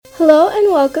Hello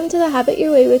and welcome to the Habit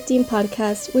Your Way with Dean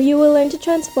podcast, where you will learn to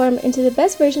transform into the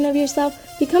best version of yourself,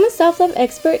 become a self-love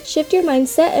expert, shift your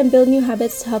mindset, and build new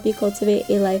habits to help you cultivate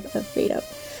a life of freedom.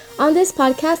 On this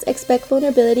podcast, expect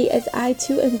vulnerability as I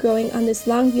too am growing on this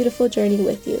long, beautiful journey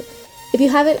with you. If you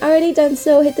haven't already done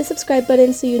so, hit the subscribe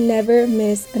button so you never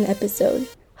miss an episode.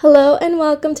 Hello and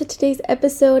welcome to today's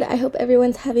episode. I hope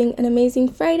everyone's having an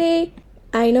amazing Friday.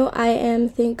 I know I am,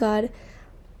 thank God.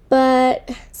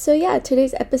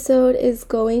 Today's episode is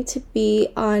going to be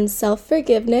on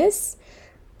self-forgiveness.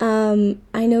 I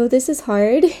know this is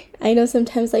hard. I know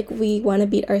sometimes we want to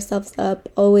beat ourselves up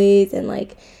always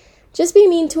and just be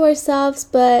mean to ourselves,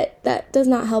 but that does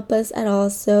not help us at all.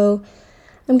 So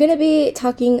I'm going to be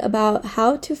talking about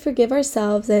how to forgive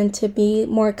ourselves and to be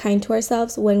more kind to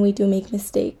ourselves when we do make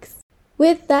mistakes.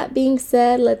 With that being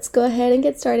said, let's go ahead and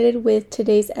get started with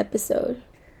today's episode.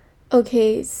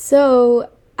 Okay, so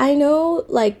I know,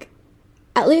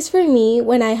 at least for me,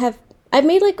 when I've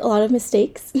made a lot of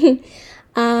mistakes,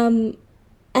 and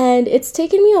it's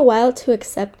taken me a while to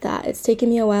accept that. It's taken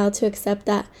me a while to accept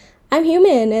that I'm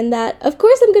human and that, of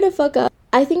course, I'm gonna fuck up.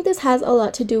 I think this has a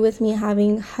lot to do with me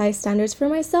having high standards for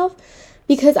myself,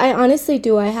 because I honestly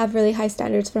do. I have really high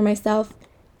standards for myself,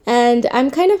 and I'm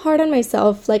kind of hard on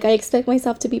myself. I expect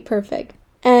myself to be perfect.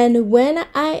 And when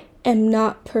I am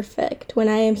not perfect, when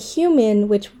I am human,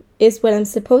 which is what I'm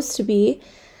supposed to be,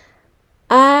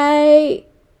 I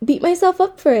beat myself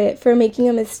up for it, for making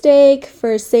a mistake,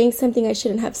 for saying something I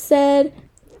shouldn't have said,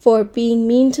 for being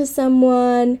mean to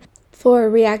someone, for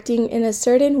reacting in a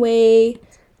certain way.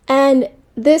 And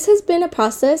this has been a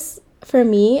process for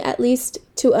me, at least,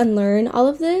 to unlearn all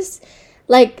of this.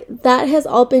 That has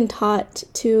all been taught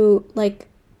to,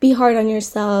 be hard on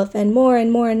yourself and more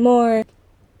and more and more.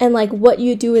 And, what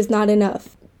you do is not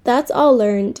enough. That's all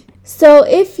learned. So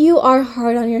if you are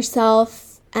hard on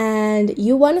yourself and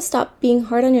you want to stop being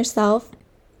hard on yourself,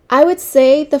 I would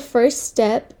say the first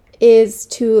step is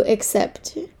to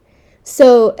accept.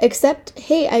 So accept,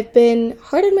 hey, I've been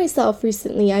hard on myself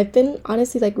recently. I've been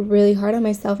honestly really hard on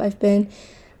myself. I've been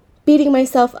beating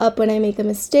myself up when I make a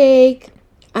mistake.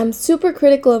 I'm super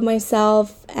critical of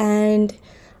myself, and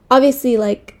obviously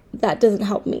that doesn't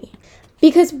help me.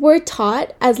 Because we're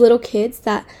taught as little kids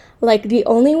that the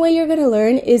only way you're going to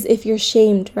learn is if you're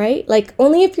shamed, right?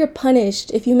 Only if you're punished.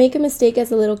 If you make a mistake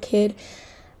as a little kid,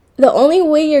 the only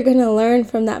way you're going to learn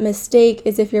from that mistake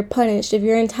is if you're punished, if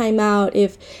you're in timeout,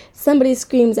 if somebody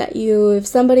screams at you, if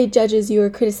somebody judges you or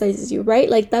criticizes you,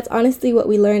 right? That's honestly what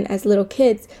we learn as little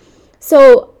kids.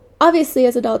 So obviously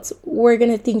as adults, we're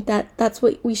going to think that that's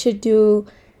what we should do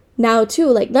now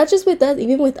too. Not just with us,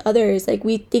 even with others.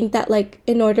 We think that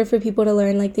in order for people to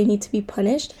learn, they need to be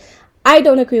punished. I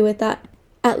don't agree with that,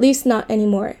 at least not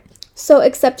anymore. So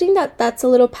accepting that that's a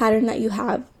little pattern that you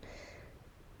have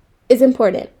is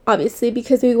important, obviously,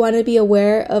 because we want to be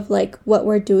aware of what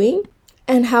we're doing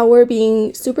and how we're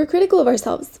being super critical of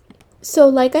ourselves. So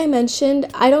like I mentioned,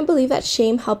 I don't believe that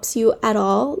shame helps you at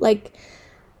all.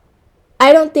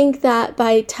 I don't think that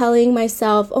by telling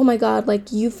myself, oh my God,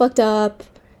 you fucked up,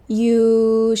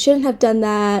 you shouldn't have done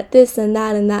that, this and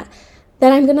that and that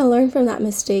I'm going to learn from that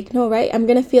mistake. No, right? I'm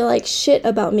going to feel like shit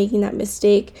about making that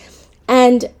mistake.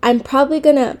 And I'm probably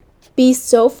going to be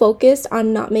so focused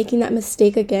on not making that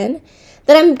mistake again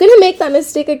that I'm going to make that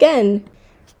mistake again.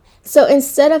 So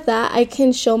instead of that, I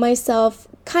can show myself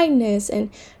kindness and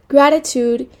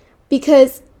gratitude,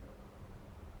 because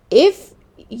if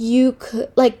you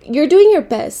could, you're doing your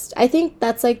best. I think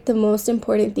that's the most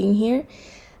important thing here,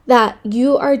 that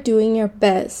you are doing your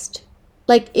best.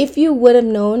 If you would have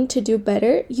known to do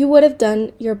better, you would have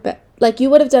done your best. You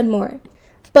would have done more.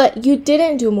 But you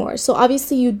didn't do more. So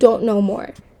obviously you don't know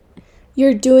more.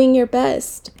 You're doing your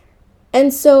best.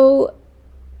 And so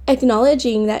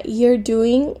acknowledging that you're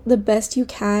doing the best you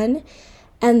can,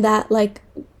 and that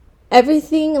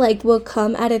everything will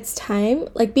come at its time.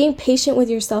 Being patient with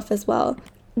yourself as well.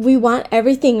 We want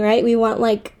everything, right? We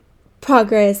want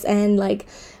progress and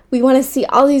we want to see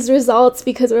all these results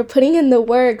because we're putting in the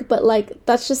work, but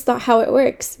that's just not how it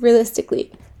works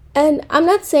realistically. And I'm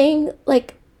not saying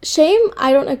shame,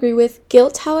 I don't agree with.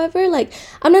 Guilt, however,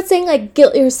 I'm not saying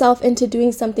guilt yourself into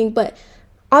doing something, but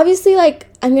obviously I'm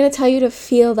going to tell you to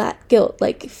feel that guilt.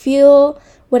 Feel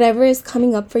whatever is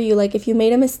coming up for you. If you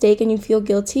made a mistake and you feel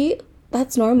guilty,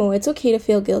 that's normal. It's okay to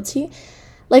feel guilty.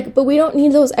 But we don't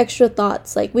need those extra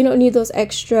thoughts. We don't need those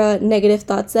extra negative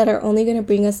thoughts that are only going to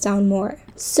bring us down more.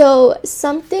 So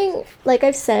something,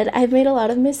 I've said, I've made a lot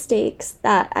of mistakes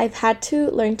that I've had to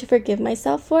learn to forgive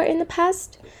myself for in the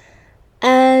past.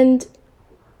 And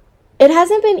it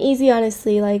hasn't been easy,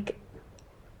 honestly.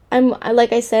 I'm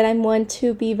one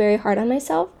to be very hard on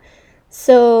myself.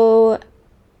 So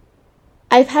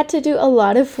I've had to do a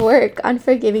lot of work on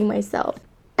forgiving myself.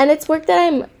 And it's work that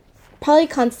I'm probably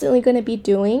constantly going to be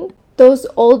doing. Those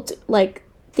old, like,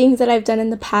 things that I've done in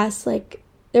the past, like,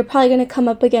 they're probably going to come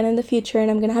up again in the future, and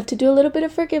I'm going to have to do a little bit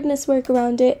of forgiveness work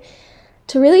around it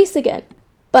to release again.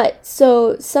 But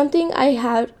so something I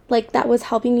had, like, that was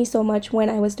helping me so much when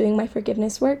I was doing my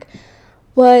forgiveness work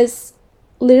was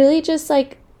literally just,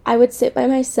 like, I would sit by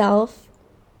myself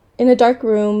in a dark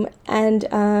room and,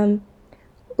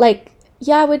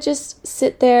 I would just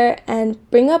sit there and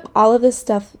bring up all of the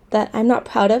stuff that I'm not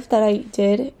proud of that I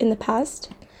did in the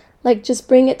past. Like, just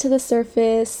bring it to the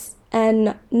surface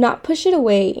and not push it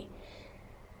away.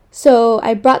 So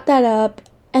I brought that up,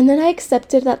 and then I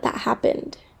accepted that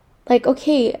happened. Like,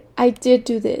 okay, I did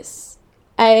do this.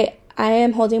 I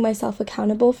am holding myself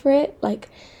accountable for it. Like,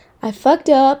 I fucked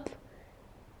up,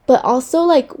 but also,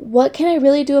 like, what can I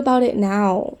really do about it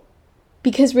now?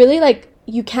 Because really, like,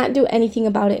 you can't do anything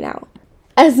about it now.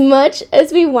 As much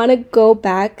as we want to go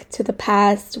back to the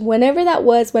past, whenever that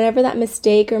was, whenever that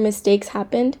mistake or mistakes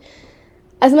happened,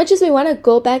 as much as we want to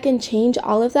go back and change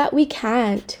all of that, we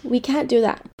can't. We can't do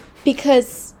that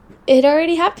because it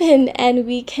already happened, and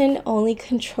we can only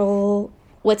control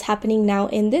what's happening now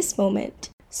in this moment.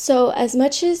 So as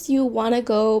much as you want to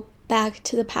go back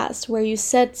to the past where you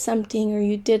said something or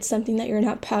you did something that you're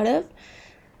not proud of,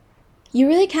 you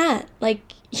really can't.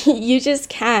 Like, you just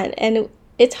can't. And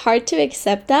it's hard to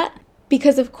accept that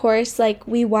because, of course, like,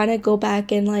 we want to go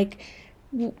back and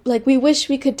like we wish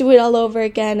we could do it all over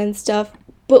again and stuff,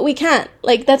 but we can't.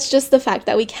 Like, that's just the fact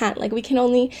that we can't. Like, we can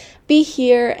only be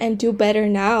here and do better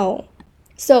now.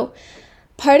 So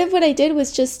part of what I did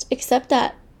was just accept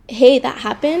that, hey, that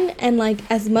happened, and like,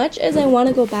 as much as I want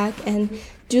to go back and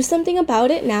do something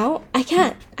about it now, I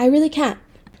can't. I really can't.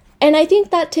 And I think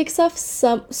that takes off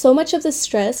so much of the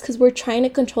stress because we're trying to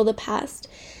control the past.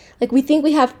 Like, we think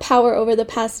we have power over the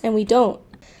past, and we don't.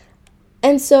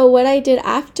 And so what I did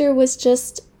after was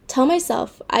just tell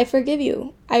myself, I forgive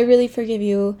you. I really forgive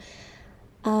you.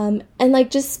 And like,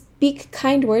 just speak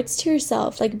kind words to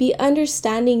yourself. Like, be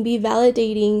understanding, be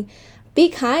validating, be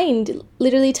kind.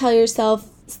 Literally tell yourself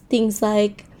things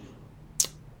like,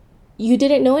 you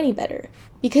didn't know any better.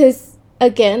 Because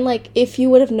again, like, if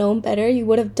you would have known better, you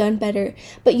would have done better.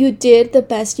 But you did the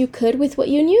best you could with what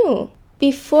you knew.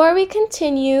 Before we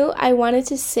continue, I wanted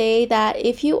to say that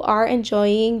if you are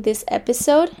enjoying this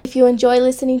episode, if you enjoy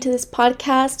listening to this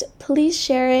podcast, please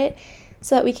share it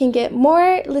so that we can get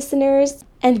more listeners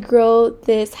and grow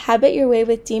this Habit Your Way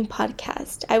with Dean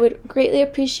podcast. I would greatly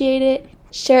appreciate it.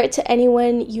 Share it to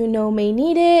anyone you know may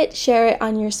need it. Share it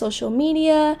on your social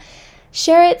media.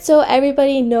 Share it so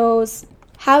everybody knows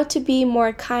how to be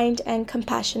more kind and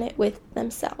compassionate with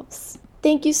themselves.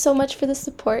 Thank you so much for the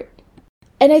support.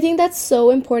 And I think that's so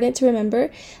important to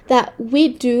remember, that we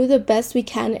do the best we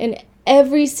can in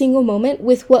every single moment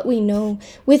with what we know,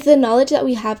 with the knowledge that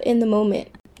we have in the moment.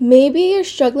 Maybe you're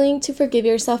struggling to forgive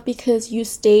yourself because you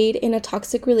stayed in a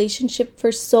toxic relationship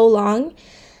for so long,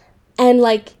 and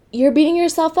like, you're beating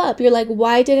yourself up. You're like,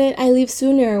 why didn't I leave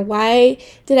sooner? Why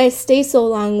did I stay so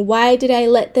long? Why did I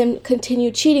let them continue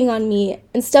cheating on me?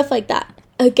 And stuff like that.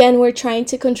 Again, we're trying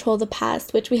to control the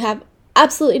past, which we have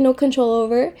absolutely no control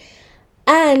over.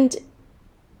 And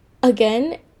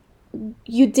again,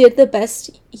 you did the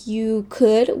best you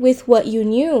could with what you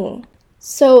knew.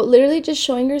 So literally just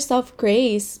showing yourself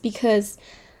grace because,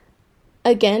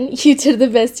 again, you did the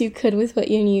best you could with what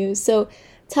you knew. So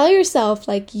tell yourself,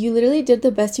 like, you literally did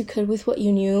the best you could with what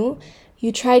you knew.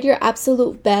 You tried your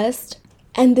absolute best.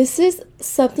 And this is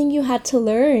something you had to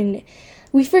learn.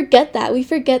 We forget that. We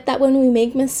forget that when we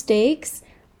make mistakes,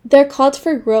 they're called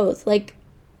for growth. Like,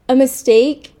 a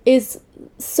mistake is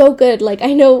so good. Like,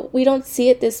 I know we don't see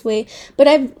it this way, but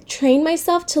I've trained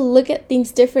myself to look at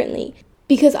things differently,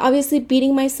 because obviously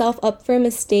beating myself up for a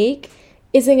mistake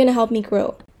isn't going to help me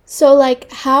grow. So like,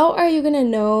 how are you going to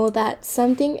know that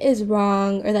something is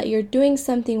wrong, or that you're doing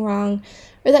something wrong,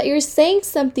 or that you're saying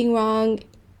something wrong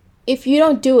if you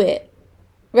don't do it,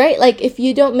 right? Like, if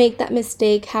you don't make that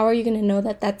mistake, how are you going to know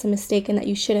that that's a mistake and that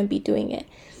you shouldn't be doing it?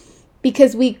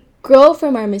 Because we grow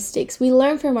from our mistakes. We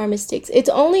learn from our mistakes. It's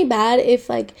only bad if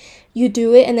like you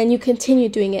do it and then you continue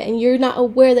doing it and you're not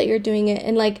aware that you're doing it,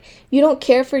 and like, you don't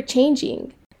care for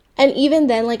changing. And even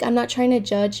then, like, I'm not trying to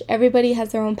judge. Everybody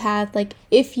has their own path. Like,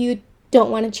 if you don't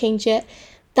want to change it,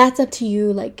 that's up to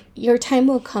you. Like, your time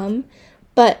will come.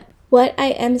 But what I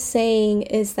am saying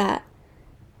is that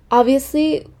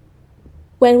obviously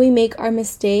when we make our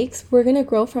mistakes, we're going to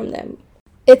grow from them.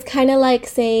 It's kind of like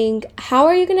saying, how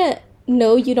are you going to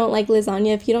know you don't like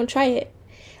lasagna if you don't try it?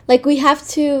 Like, we have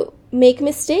to make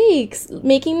mistakes.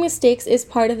 Making mistakes is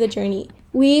part of the journey.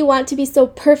 We want to be so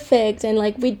perfect, and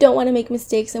like we don't want to make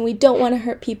mistakes, and we don't want to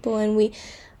hurt people, and we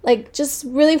like just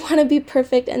really want to be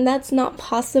perfect, and that's not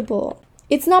possible.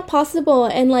 It's not possible,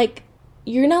 and like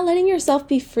you're not letting yourself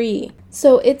be free.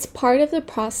 So it's part of the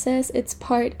process, it's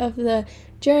part of the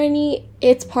journey,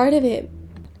 it's part of it.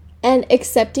 And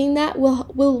accepting that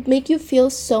will make you feel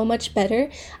so much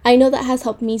better. I know that has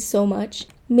helped me so much.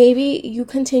 Maybe you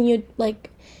continued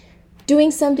like doing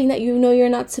something that you know you're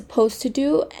not supposed to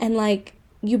do, and like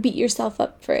you beat yourself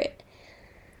up for it.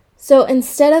 So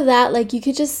instead of that, like you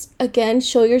could just again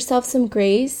show yourself some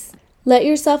grace. Let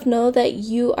yourself know that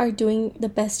you are doing the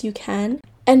best you can,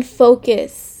 and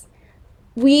focus.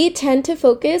 We tend to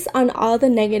focus on all the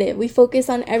negative. We focus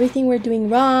on everything we're doing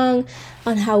wrong,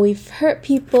 on how we've hurt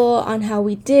people, on how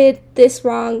we did this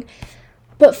wrong.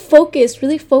 But focus,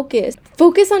 really focus.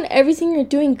 Focus on everything you're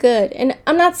doing good. And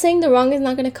I'm not saying the wrong is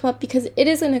not going to come up, because it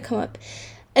is going to come up.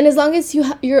 And as long as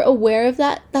you're aware of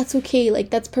that, that's okay.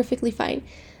 Like, that's perfectly fine.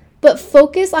 But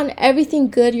focus on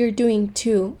everything good you're doing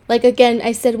too. Like, again,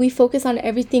 I said we focus on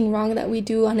everything wrong that we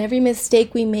do, on every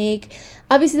mistake we make.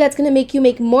 Obviously, that's going to make you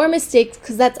make more mistakes,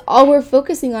 because that's all we're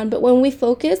focusing on. But when we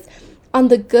focus on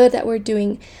the good that we're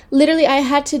doing, literally, I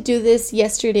had to do this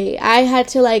yesterday. I had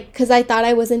to because I thought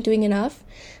I wasn't doing enough.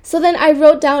 So then I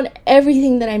wrote down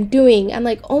everything that I'm doing. I'm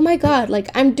like, oh my God, like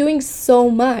I'm doing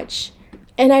so much.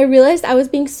 And I realized I was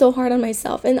being so hard on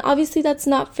myself. And obviously, that's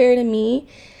not fair to me.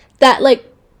 That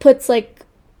puts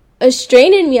a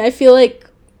strain in me. I feel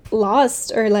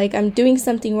lost, or I'm doing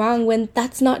something wrong, when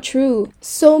that's not true.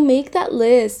 So make that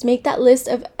list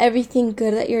of everything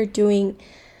good that you're doing.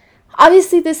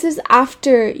 Obviously, this is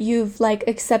after you've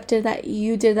accepted that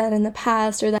you did that in the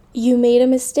past, or that you made a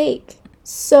mistake.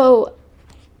 So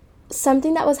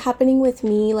something that was happening with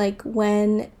me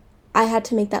when I had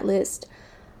to make that list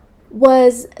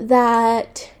was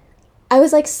that I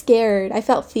was scared. I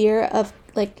felt fear of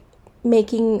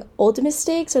making old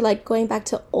mistakes, or going back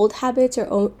to old habits or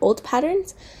old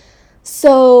patterns.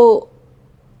 So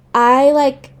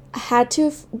I had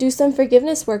to do some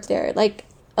forgiveness work there,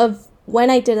 of when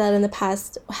I did that in the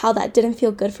past, how that didn't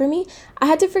feel good for me. I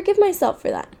had to forgive myself for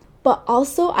that. But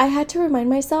also I had to remind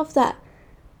myself that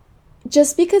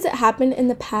just because it happened in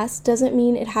the past doesn't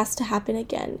mean it has to happen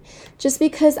again. Just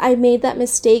because I made that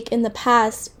mistake in the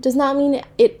past does not mean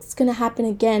it's going to happen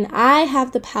again. I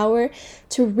have the power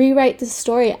to rewrite the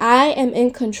story. I am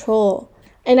in control.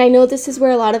 And I know this is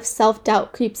where a lot of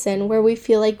self-doubt creeps in, where we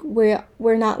feel like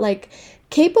we're not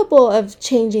capable of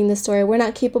changing the story. We're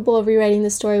not capable of rewriting the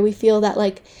story. We feel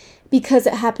that because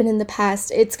it happened in the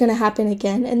past, it's going to happen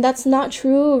again. And that's not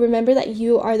true. Remember that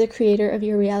you are the creator of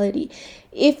your reality.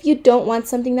 If you don't want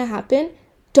something to happen,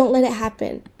 don't let it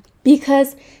happen,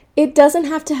 because it doesn't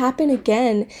have to happen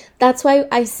again. That's why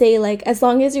I say, as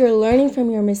long as you're learning from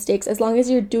your mistakes, as long as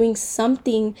you're doing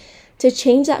something to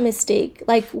change that mistake,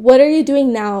 what are you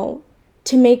doing now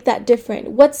to make that different?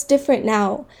 What's different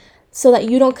now so that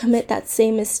you don't commit that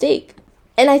same mistake?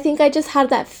 And I think I just had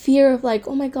that fear of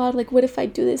oh my God, what if I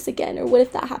do this again? Or what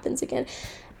if that happens again?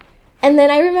 And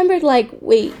then I remembered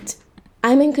wait,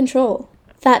 I'm in control.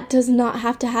 That does not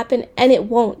have to happen, and it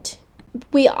won't.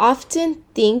 We often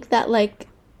think that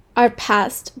our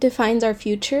past defines our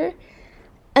future,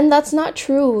 and that's not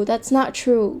true. That's not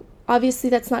true. Obviously,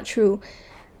 that's not true.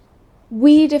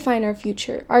 We define our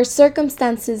future. Our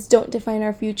circumstances don't define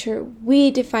our future. We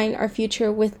define our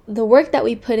future with the work that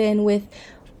we put in, with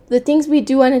the things we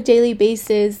do on a daily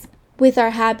basis, with our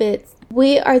habits.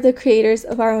 We are the creators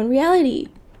of our own reality.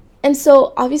 And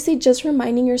so obviously just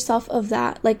reminding yourself of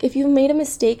that. If you've made a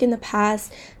mistake in the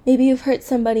past, maybe you've hurt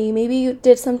somebody, maybe you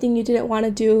did something you didn't want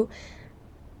to do,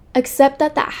 accept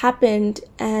that happened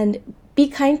and be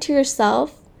kind to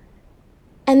yourself,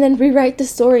 and then rewrite the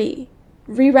story.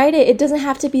 Rewrite it. It doesn't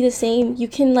have to be the same. You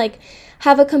can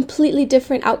have a completely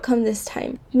different outcome this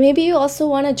time. Maybe you also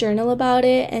want to journal about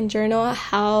it, and journal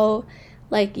how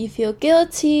you feel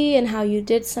guilty and how you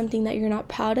did something that you're not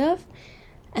proud of.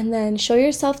 And then show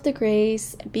yourself the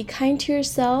grace, be kind to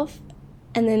yourself,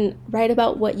 and then write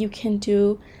about what you can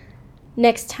do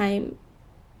next time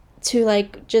to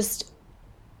just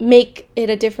make it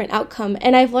a different outcome.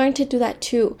 And I've learned to do that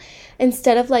too.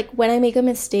 Instead of when I make a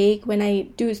mistake, when I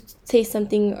do say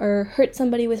something or hurt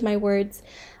somebody with my words,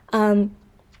 I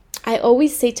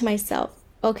always say to myself,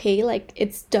 okay,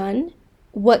 it's done.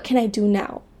 What can I do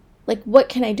now? What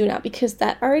can I do now? Because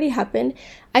that already happened.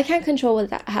 I can't control what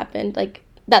that happened.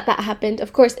 That happened.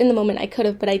 Of course, in the moment I could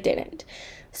have, but I didn't.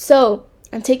 So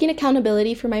I'm taking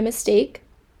accountability for my mistake,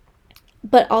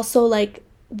 but also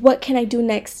what can I do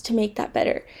next to make that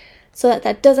better? so that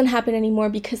that doesn't happen anymore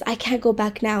because I can't go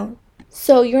back now.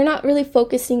 So you're not really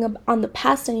focusing on the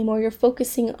past anymore. You're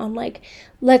focusing on like,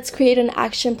 let's create an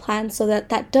action plan so that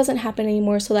that doesn't happen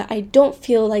anymore, so that I don't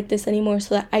feel like this anymore,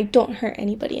 so that I don't hurt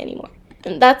anybody anymore.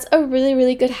 And that's a really,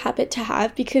 really good habit to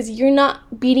have, because you're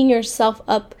not beating yourself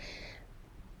up.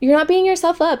 You're not beating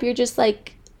yourself up. You're just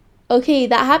like, okay,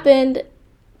 that happened.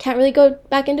 Can't really go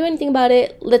back and do anything about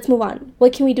it. Let's move on.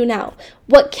 What can we do now?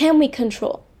 What can we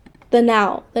control? The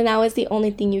now. The now is the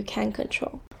only thing you can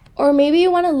control. Or maybe you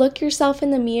want to look yourself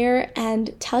in the mirror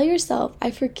and tell yourself,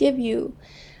 I forgive you.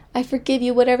 I forgive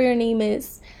you, whatever your name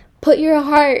is. Put your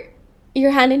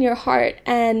hand in your heart,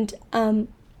 and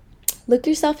look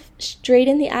yourself straight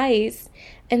in the eyes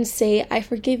and say, I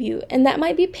forgive you. And that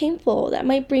might be painful. That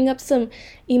might bring up some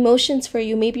emotions for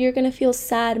you. Maybe you're going to feel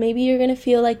sad. Maybe you're going to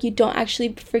feel like you don't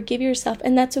actually forgive yourself.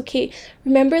 And that's okay.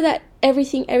 Remember that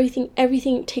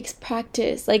everything takes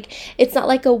practice. Like, it's not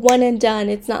like a one and done.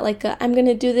 It's not like I'm going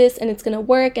to do this and it's going to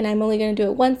work and I'm only going to do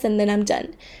it once and then I'm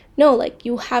done. No, like,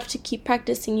 you have to keep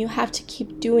practicing. You have to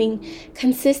keep doing.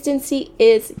 Consistency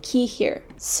is key here.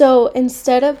 So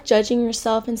instead of judging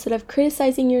yourself, instead of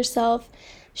criticizing yourself,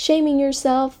 shaming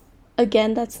yourself,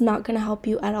 again, that's not going to help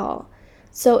you at all.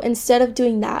 So instead of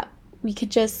doing that, we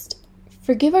could just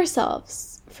forgive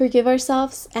ourselves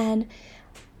and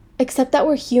accept that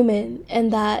we're human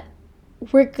and that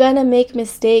we're gonna make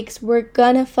mistakes, we're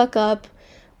gonna fuck up,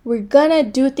 we're gonna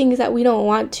do things that we don't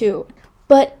want to.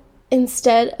 But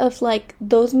instead of like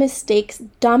those mistakes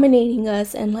dominating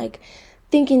us and like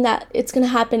thinking that it's gonna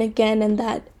happen again and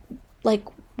that like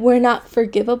we're not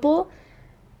forgivable,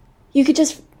 you could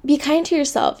just be kind to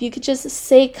yourself. You could just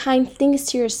say kind things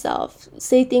to yourself.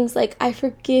 Say things like, I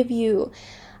forgive you,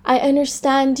 I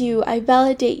understand you, I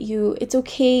validate you, it's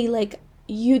okay, like,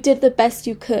 you did the best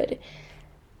you could.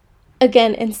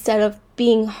 Again, instead of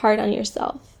being hard on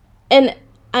yourself. And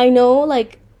I know,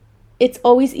 like, it's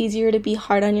always easier to be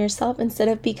hard on yourself instead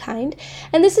of be kind.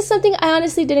 And this is something I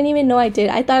honestly didn't even know I did.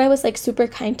 I thought I was like super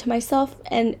kind to myself,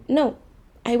 and no,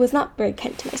 I was not very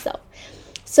kind to myself.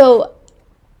 So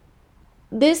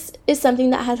this is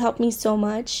something that has helped me so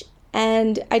much,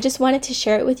 and I just wanted to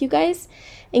share it with you guys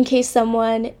in case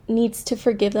someone needs to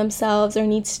forgive themselves or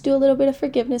needs to do a little bit of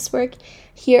forgiveness work.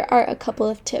 Here are a couple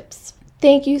of tips.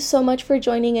 Thank you so much for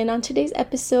joining in on today's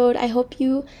episode. I hope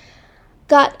you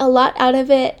got a lot out of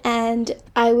it, and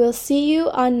I will see you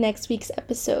on next week's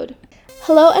episode.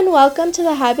 Hello and welcome to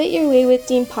the Habit Your Way with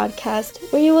Dean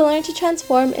podcast, where you will learn to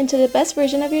transform into the best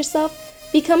version of yourself,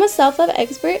 become a self-love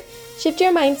expert, shift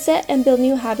your mindset, and build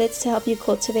new habits to help you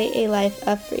cultivate a life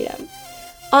of freedom.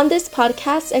 On this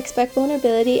podcast, expect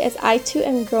vulnerability, as I too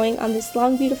am growing on this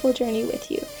long, beautiful journey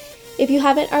with you. If you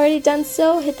haven't already done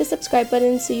so, hit the subscribe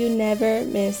button so you never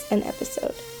miss an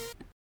episode.